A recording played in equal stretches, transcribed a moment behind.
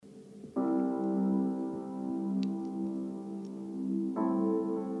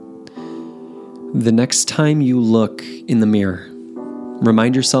The next time you look in the mirror,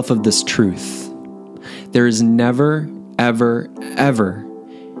 remind yourself of this truth. There is never, ever, ever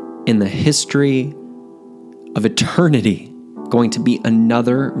in the history of eternity going to be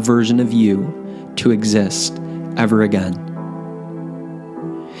another version of you to exist ever again.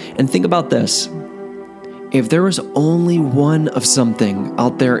 And think about this. If there was only one of something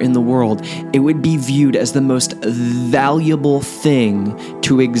out there in the world, it would be viewed as the most valuable thing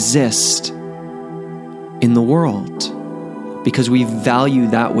to exist in the world, because we value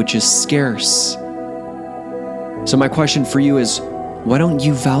that which is scarce. So my question for you is, why don't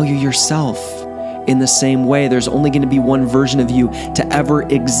you value yourself in the same way? There's only going to be one version of you to ever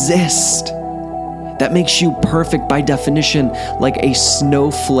exist. That makes you perfect by definition, like a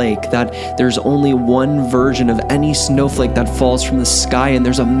snowflake, that there's only one version of any snowflake that falls from the sky, and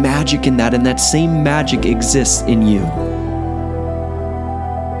there's a magic in that, and that same magic exists in you.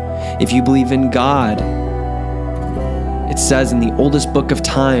 If you believe in God, it says in the oldest books of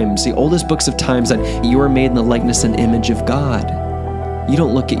times, that you are made in the likeness and image of God. You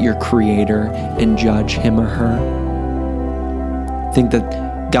don't look at your creator and judge him or her. Think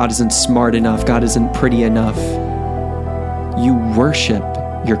that God isn't smart enough, God isn't pretty enough. You worship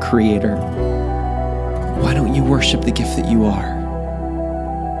your creator. Why don't you worship the gift that you are?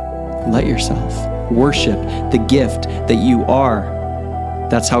 Let yourself worship the gift that you are.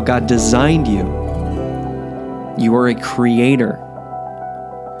 That's how God designed you. You are a creator.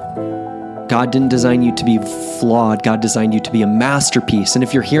 God didn't design you to be flawed. God designed you to be a masterpiece. And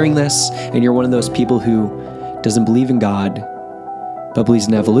if you're hearing this and you're one of those people who doesn't believe in God, but believes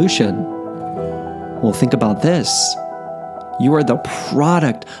in evolution, well, think about this. You are the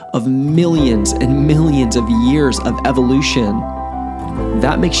product of millions and millions of years of evolution.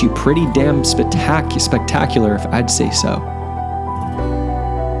 That makes you pretty damn spectacular, if I'd say so.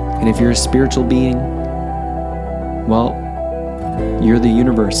 And if you're a spiritual being, well, you're the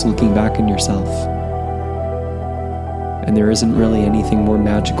universe looking back on yourself. And there isn't really anything more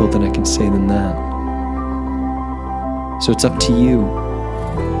magical than I can say than that. So it's up to you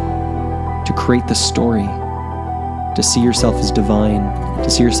to create the story, to see yourself as divine, to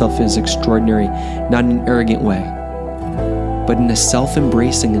see yourself as extraordinary, not in an arrogant way, but in a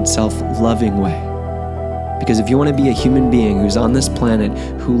self-embracing and self-loving way. Because if you want to be a human being who's on this planet,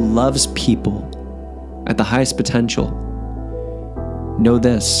 who loves people at the highest potential, know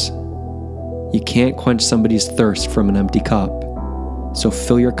this: you can't quench somebody's thirst from an empty cup. So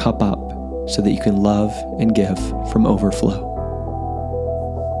fill your cup up so that you can love and give from overflow.